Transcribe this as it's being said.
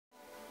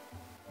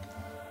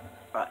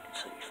Right,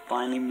 so you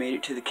finally made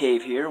it to the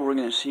cave here. We're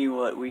gonna see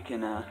what we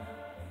can, I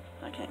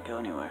can't go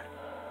anywhere.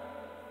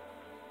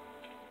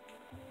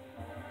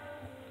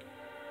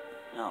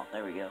 Oh,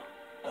 there we go.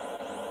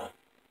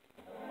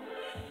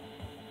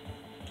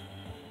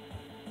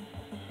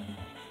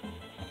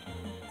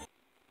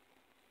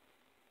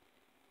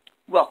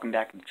 Welcome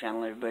back to the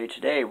channel, everybody.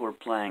 Today we're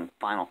playing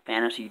Final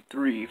Fantasy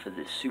III for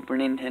the Super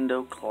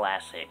Nintendo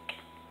Classic.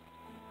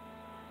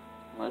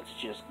 Let's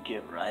just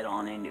get right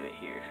on into it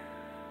here.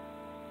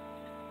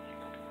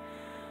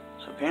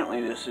 So apparently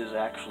this is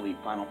actually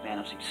Final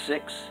Fantasy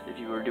VI, if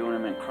you were doing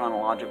them in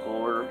chronological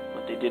order,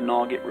 but they didn't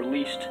all get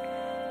released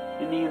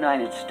in the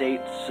United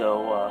States,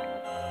 so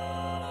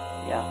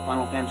yeah,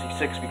 Final Fantasy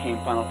VI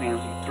became Final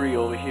Fantasy III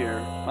over here.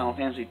 Final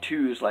Fantasy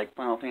II is like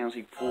Final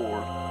Fantasy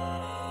IV.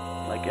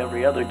 Like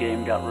every other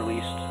game got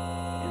released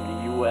in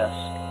the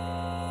US.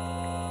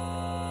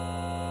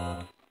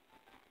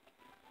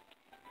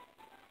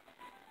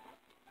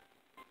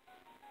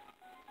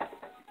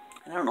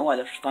 I don't know why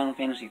there's Final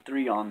Fantasy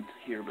III on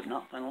here, but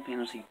not Final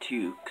Fantasy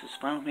II, because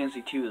Final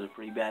Fantasy II is a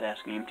pretty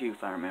badass game too,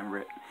 if I remember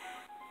it.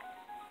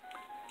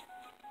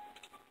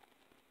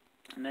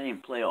 And I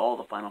didn't play all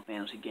the Final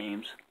Fantasy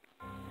games.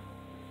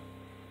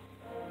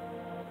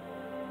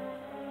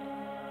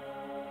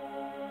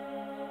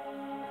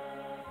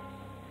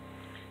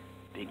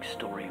 Big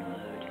story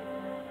mode.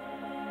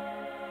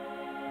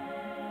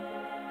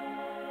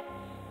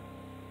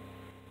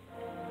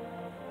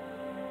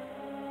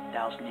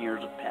 Thousand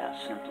years have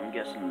passed since, I'm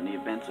guessing, the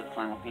events of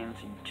Final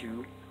Fantasy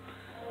II.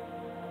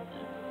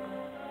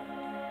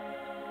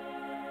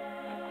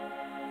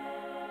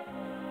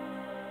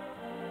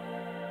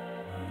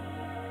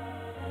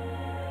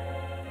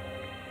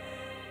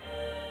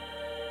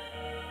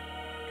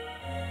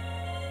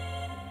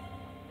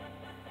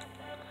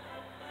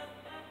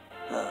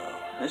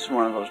 This is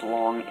one of those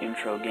long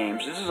intro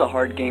games. This is a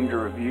hard game to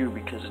review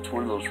because it's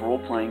one of those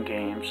role-playing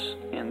games,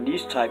 and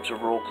these types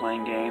of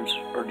role-playing games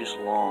are just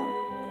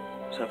long.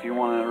 So if you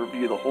want to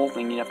review the whole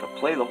thing, you have to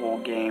play the whole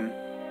game,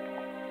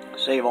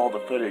 save all the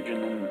footage,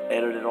 and then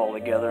edit it all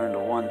together into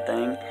one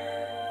thing.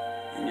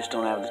 You just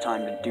don't have the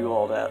time to do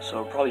all that,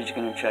 so we're probably just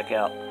going to check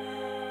out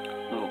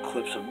little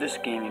clips of this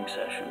gaming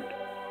session.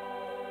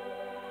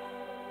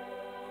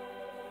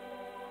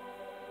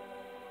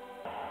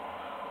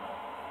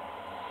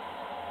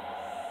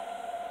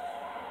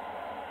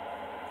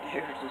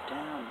 There's the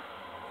town.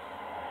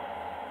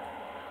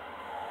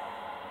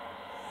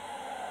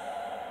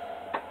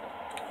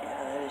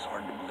 Yeah, that is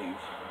hard to believe.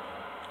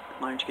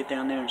 Why don't you get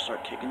down there and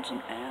start kicking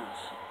some ass?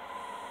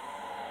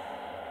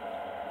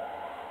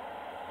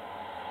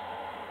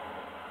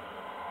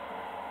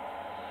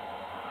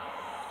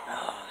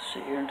 Oh,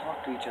 sit here and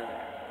talk to each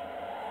other.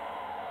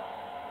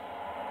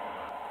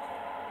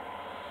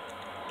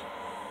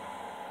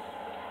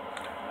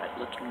 Alright,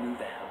 let's move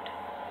out.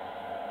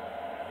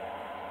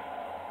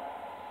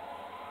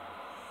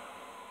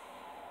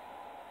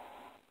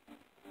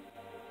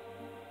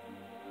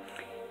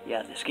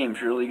 Yeah, this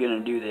game's really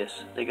gonna do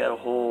this. They got a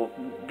whole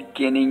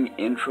beginning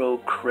intro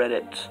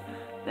credits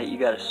that you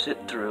gotta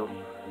sit through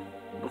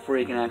before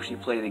you can actually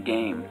play the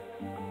game.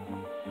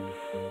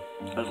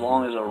 As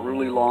long as a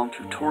really long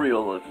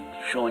tutorial of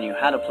showing you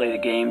how to play the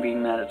game,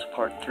 being that it's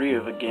part 3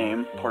 of a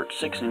game, part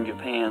 6 in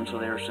Japan, so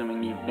they're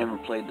assuming you've never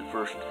played the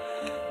first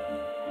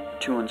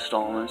 2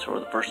 installments or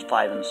the first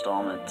 5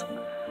 installments.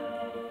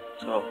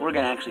 So we're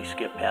gonna actually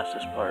skip past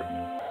this part.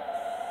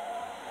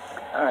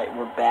 Alright,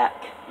 we're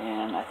back,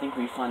 and I think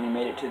we finally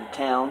made it to the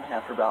town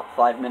after about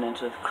 5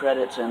 minutes of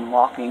credits and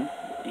walking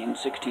in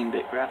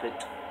 16-bit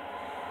graphics.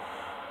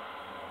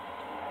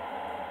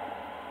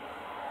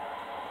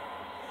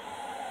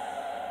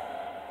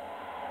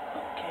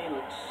 Okay,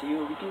 let's see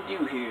what we can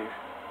do here.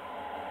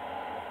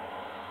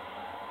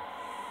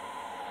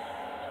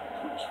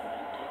 Let's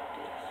take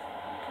this.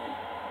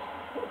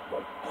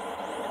 Okay.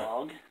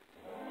 Dog.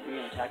 You're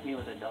gonna attack me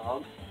with a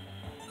dog?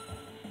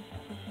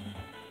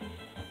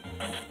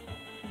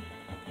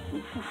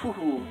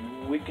 Ooh,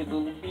 wicked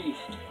little beast.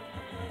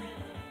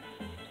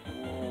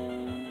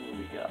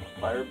 We got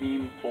fire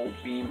beam, bolt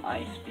beam,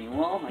 ice beam.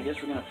 Well, I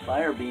guess we're gonna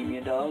fire beam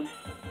you, dog.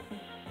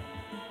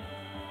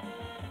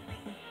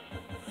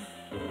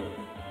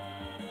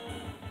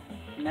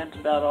 And that's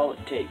about all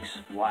it takes.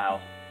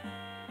 Wow.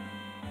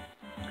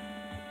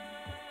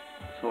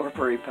 So we're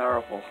pretty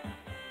powerful.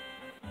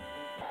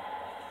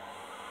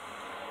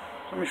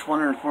 I'm just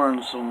wondering if we're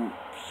in some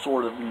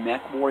sort of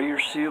mech warrior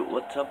suit.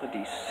 What's up with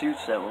these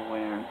suits that we're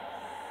wearing?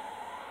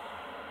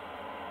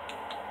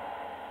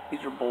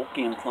 These are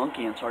bulky and clunky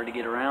and it's hard to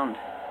get around.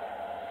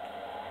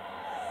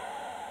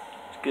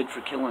 It's good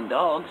for killing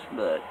dogs,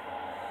 but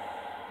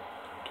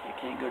okay,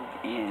 can't go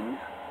in.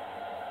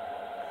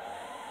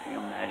 There you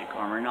go, magic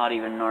armor. Not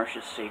even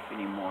Narsha's safe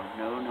anymore.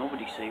 No,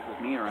 nobody's safe with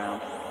me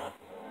around.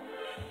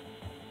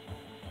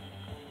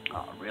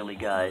 Oh, really,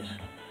 guys?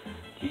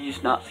 Did you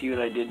just not see what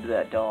I did to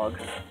that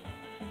dog?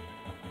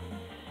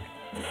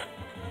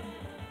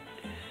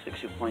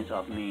 60 points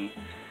off me.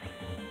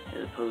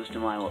 as opposed to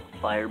my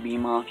fire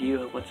beam off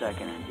you. What's that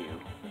gonna do?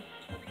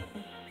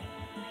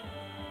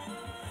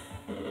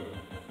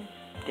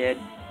 Dead.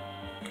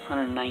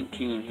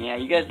 119. Yeah,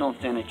 you guys don't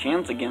stand a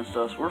chance against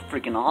us. We're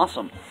freaking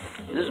awesome.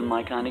 This is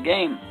my kind of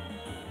game.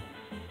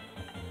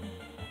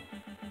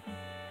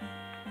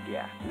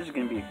 Yeah, this is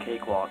gonna be a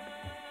cakewalk.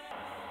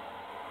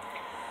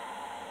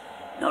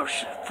 Our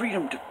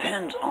freedom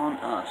depends on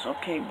us.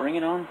 Okay, bring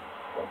it on.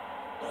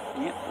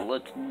 Yep, well,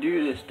 let's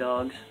do this,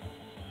 dogs.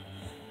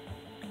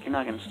 You're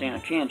not gonna stand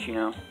a chance, you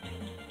know.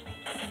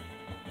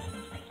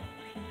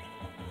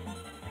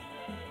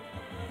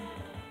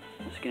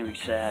 This is gonna be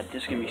sad.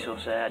 This is gonna be so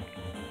sad.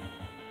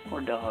 Poor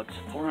dogs.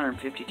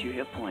 452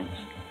 hit points.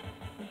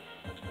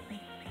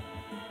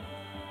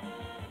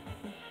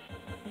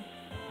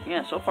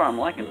 Yeah, so far I'm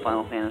liking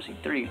Final Fantasy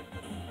III.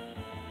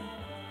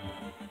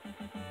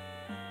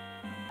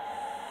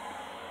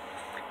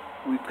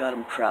 We've got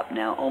him trapped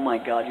now. Oh my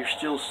god, you're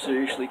still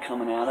seriously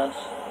coming at us?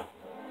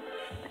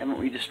 Haven't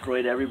we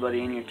destroyed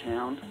everybody in your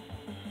town?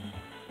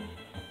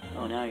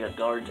 Oh, now you got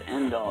guards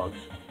and dogs.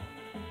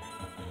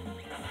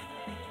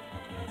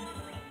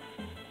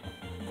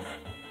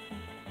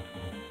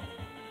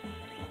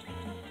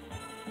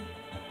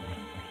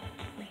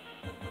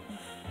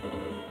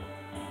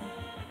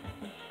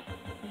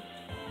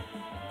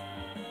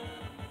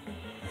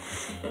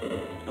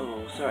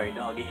 Oh, sorry,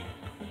 doggy.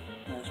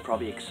 That's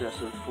probably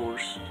excessive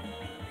force.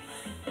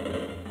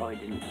 Probably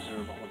didn't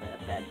deserve all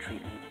that bad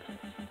treatment.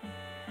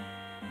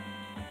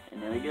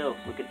 And there we go.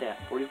 Look at that.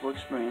 44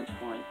 experience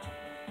points.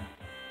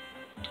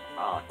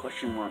 Ah,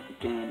 question mark.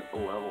 Gained a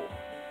level.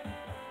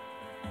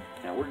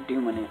 Now we're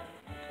doing it.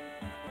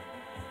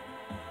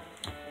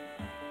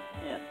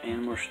 Yeah,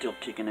 and we're still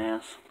kicking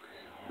ass.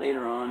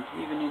 Later on,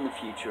 even in the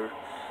future.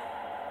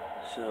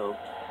 So,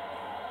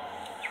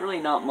 it's really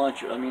not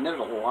much. I mean, there's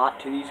a lot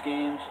to these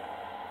games.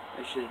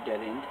 I should have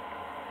dead end.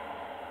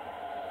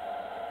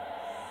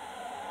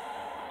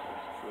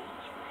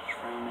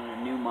 Found in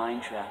a new mine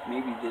shaft.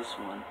 Maybe this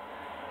one.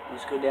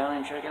 Let's go down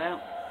and check it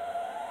out.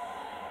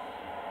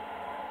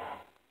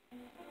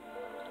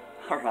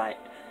 Alright.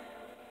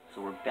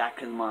 So we're back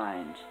to the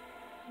mines.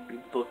 We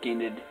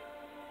bookended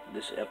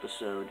this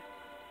episode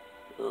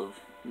of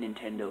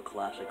Nintendo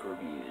Classic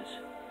Reviews.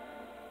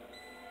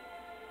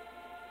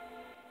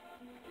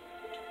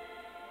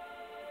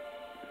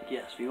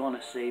 Yes, we want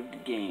to save the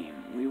game.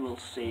 We will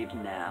save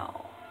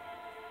now.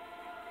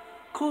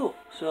 Cool.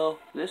 So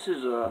this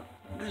is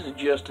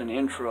just an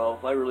intro.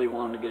 If I really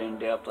wanted to get in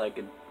depth, I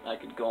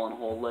could go on a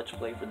whole let's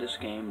play for this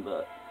game,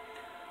 but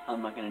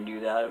I'm not going to do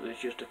that. It was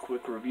just a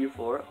quick review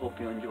for it. Hope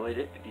you enjoyed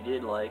it. If you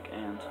did, like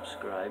and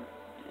subscribe,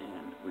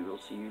 and we will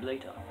see you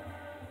later.